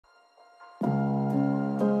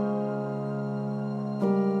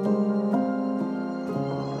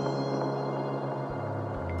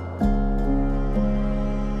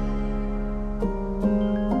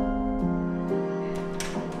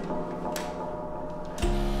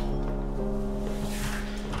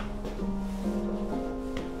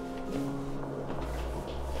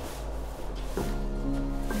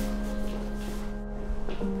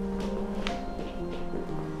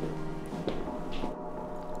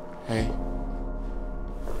Hey.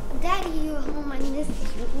 Daddy, you're home. I missed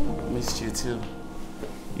you. Missed you too.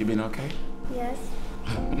 You been okay? Yes.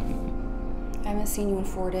 I haven't seen you in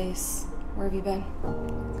 4 days. Where have you been?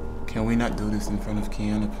 Can we not do this in front of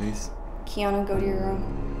Kiana, please? Kiana, go to your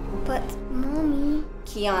room. But, Mommy.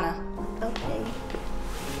 Kiana. Okay.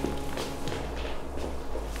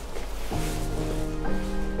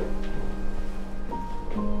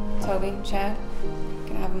 Toby, Chad,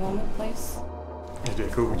 can I have a moment, please? Is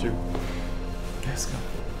that cool with you? Let's go.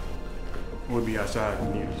 We'll be outside in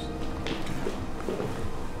the news.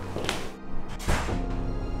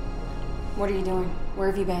 What are you doing? Where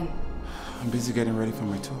have you been? I'm busy getting ready for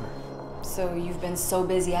my tour. So you've been so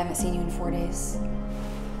busy I haven't seen you in 4 days.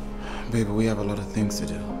 Baby, we have a lot of things to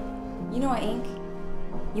do. You know what, Ink?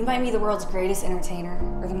 You might be the world's greatest entertainer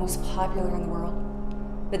or the most popular in the world,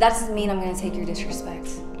 but that doesn't mean I'm gonna take your disrespect.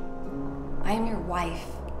 I am your wife.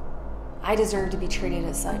 I deserve to be treated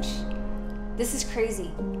as such. This is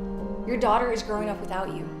crazy. Your daughter is growing up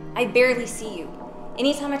without you. I barely see you.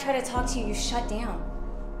 Anytime I try to talk to you, you shut down.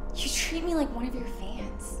 You treat me like one of your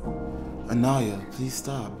fans. Anaya, please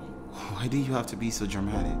stop. Why do you have to be so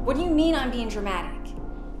dramatic? What do you mean I'm being dramatic?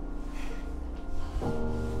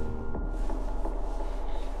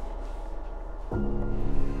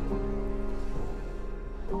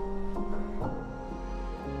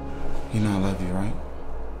 You know I love you, right?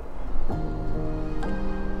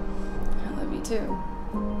 I love you too.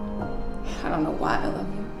 I don't know why I love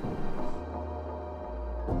you.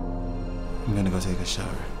 I'm gonna go take a shower.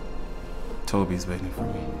 Toby's waiting for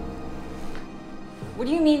me. What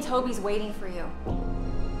do you mean Toby's waiting for you?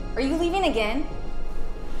 Are you leaving again?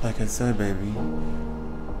 Like I said, baby,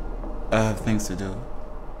 I have things to do.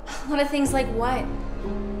 A lot of things like what?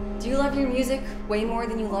 Do you love your music way more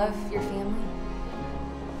than you love your family?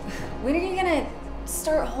 When are you gonna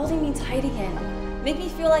start holding me tight again? Make me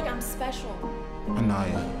feel like I'm special.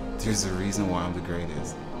 Anaya, there's a reason why I'm the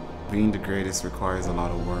greatest. Being the greatest requires a lot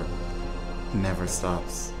of work. It never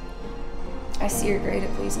stops. I see you're great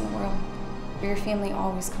at pleasing the world, but your family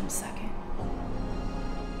always comes second.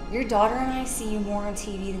 Your daughter and I see you more on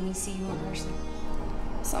TV than we see you in person.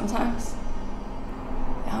 Sometimes,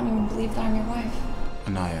 I don't even believe that I'm your wife.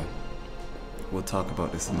 Anaya, we'll talk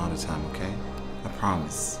about this another time, okay? I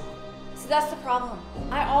promise. See, that's the problem.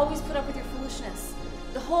 I always put up with your foolishness.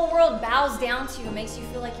 The whole world bows down to you and makes you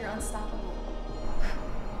feel like you're unstoppable.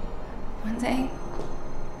 One day,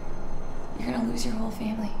 you're gonna lose your whole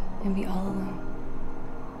family and be all alone.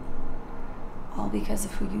 All because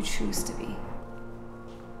of who you choose to be.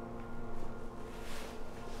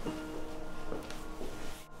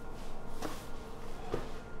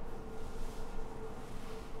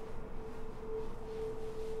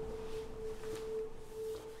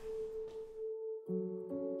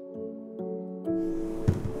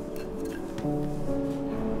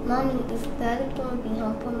 Mommy, is Daddy gonna be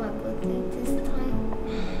home for my birthday this time?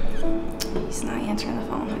 He's not answering the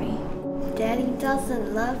phone, honey. Daddy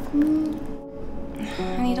doesn't love me?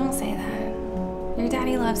 Honey, don't say that. Your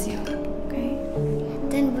daddy loves you, okay?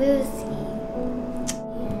 Then where is he?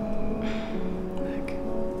 Look,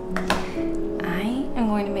 I am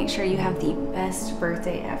going to make sure you have the best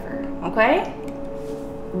birthday ever, okay?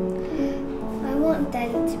 I want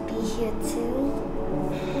Daddy to be here too.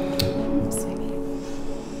 Sweetie.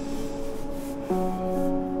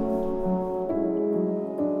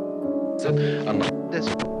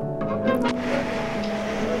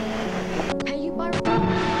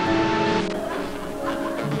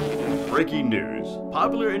 Breaking news.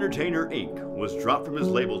 Popular entertainer Inc. was dropped from his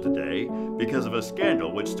label today because of a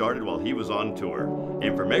scandal which started while he was on tour.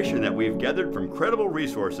 Information that we've gathered from credible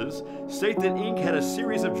resources state that Inc. had a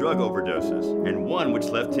series of drug overdoses, and one which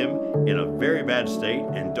left him in a very bad state,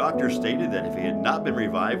 and doctors stated that if he had not been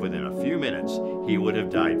revived within a few minutes, he would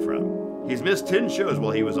have died from. He's missed 10 shows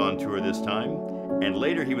while he was on tour this time, and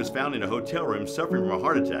later he was found in a hotel room suffering from a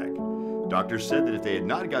heart attack. Doctors said that if they had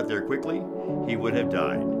not got there quickly, he would have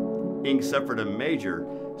died. Inc. suffered a major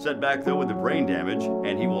setback though with the brain damage,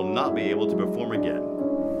 and he will not be able to perform again.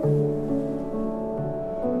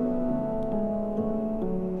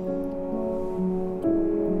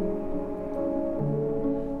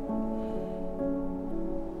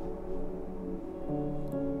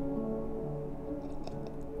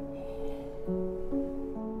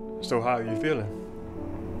 So how are you feeling?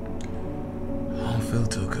 I don't feel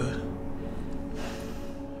too good.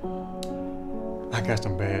 I got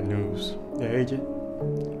some bad news. The agent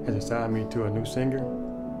has assigned me to a new singer,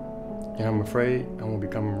 and I'm afraid I won't be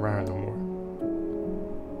coming around no more.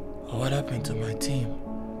 What happened to my team?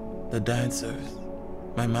 The dancers,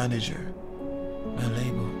 my manager, my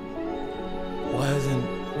label? Why isn't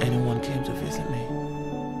anyone one came to visit me.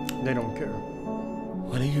 They don't care.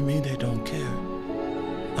 What do you mean they don't care?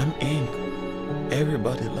 I'm Ink.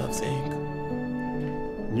 Everybody loves Ink.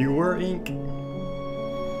 You were Ink,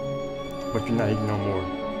 but you're not Ink no more.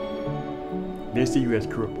 They see you as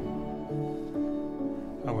crippled.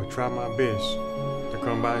 I will try my best to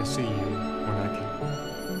come by and see you when I can.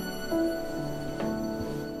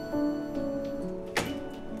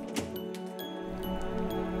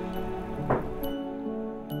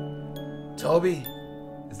 Toby,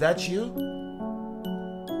 is that you?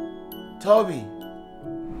 Toby.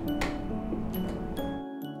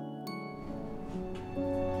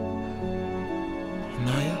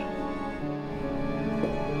 Naya?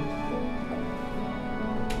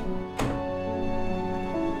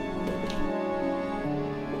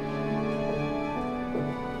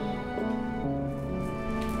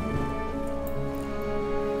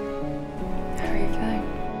 How are you feeling?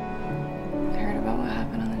 I heard about what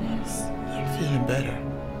happened on the news. I'm feeling better.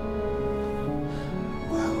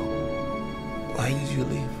 Wow. Why did you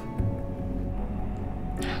leave?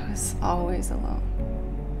 I was always alone.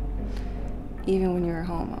 Even when you were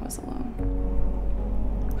home, I was alone.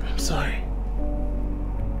 I'm sorry.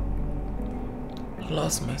 I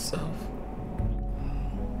lost myself.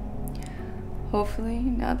 Hopefully,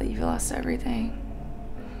 now that you've lost everything,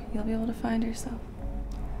 you'll be able to find yourself.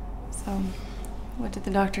 So, what did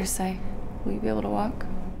the doctors say? Will you be able to walk?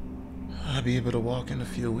 I'll be able to walk in a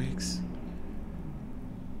few weeks.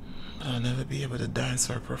 But I'll never be able to dance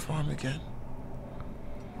or perform again.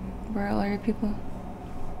 Where are all your people?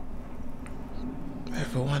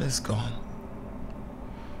 Everyone is gone.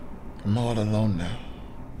 I'm all alone now.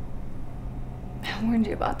 I warned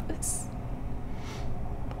you about this.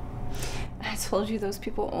 I told you those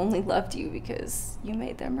people only loved you because you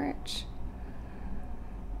made them rich.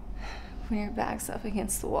 When your back's up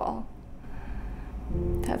against the wall,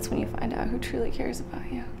 that's when you find out who truly cares about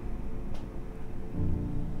you.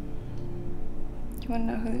 You want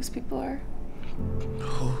to know who those people are?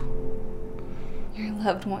 Who? Your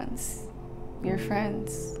loved ones, your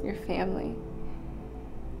friends, your family.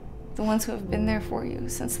 The ones who have been there for you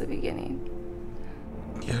since the beginning.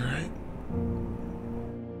 You're right.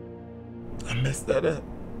 I messed that up.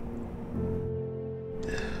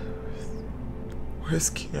 Where's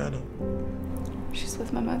Kiana? She's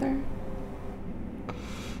with my mother.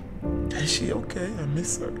 Is she okay? I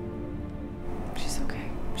miss her. She's okay.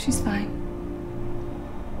 She's fine.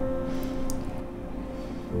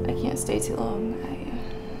 I can't stay too long.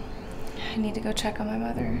 I need to go check on my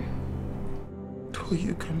mother. Will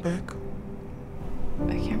you come back?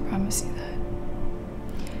 I can't promise you that.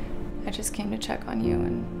 I just came to check on you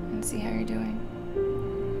and see how you're doing.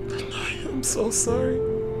 I'm so sorry.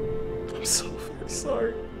 I'm so very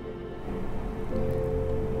sorry.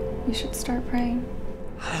 You should start praying.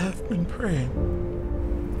 I have been praying.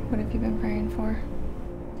 What have you been praying for?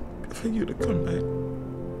 For you to come back.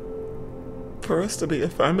 For us to be a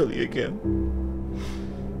family again.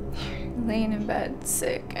 You're laying in bed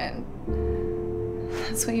sick, and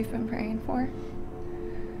that's what you've been praying for?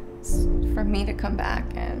 It's for me to come back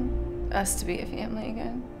and us to be a family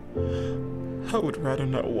again. I would rather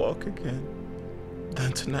not walk again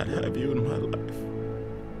than to not have you in my life.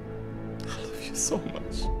 I love you so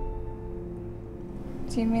much.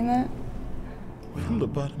 Do you mean that? From the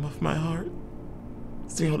bottom of my heart.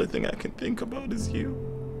 It's the only thing I can think about is you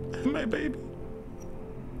and my baby.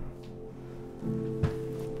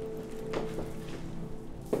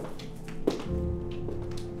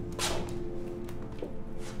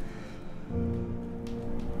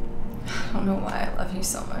 I don't know why I love you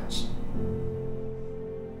so much.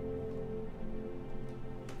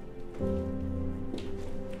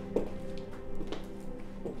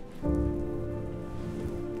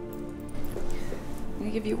 I'm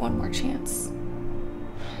gonna give you one more chance.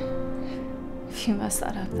 If you mess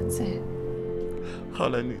that up, that's it.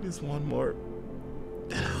 All I need is one more,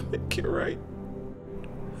 and I'll make it right.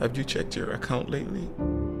 Have you checked your account lately?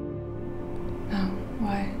 No,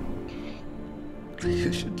 why?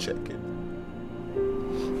 You should check it.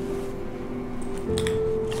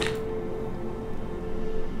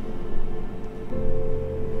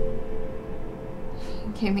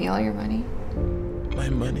 You gave me all your money. My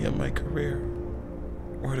money and my career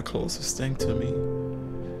were the closest thing to me.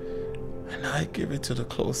 And I give it to the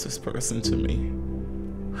closest person to me.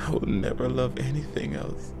 I would never love anything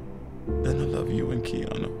else than to love you and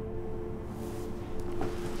Kiana.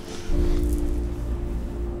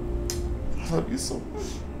 I love you so much.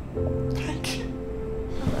 Thank you.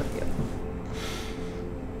 I love you.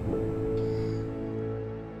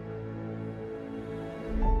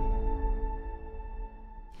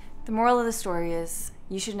 The moral of the story is,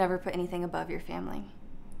 You should never put anything above your family.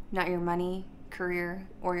 Not your money, career,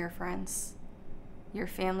 or your friends. Your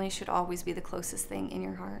family should always be the closest thing in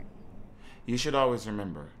your heart. You should always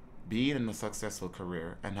remember, being in a successful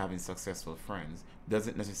career and having successful friends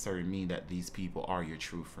doesn't necessarily mean that these people are your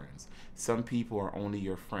true friends. Some people are only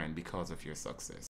your friend because of your success.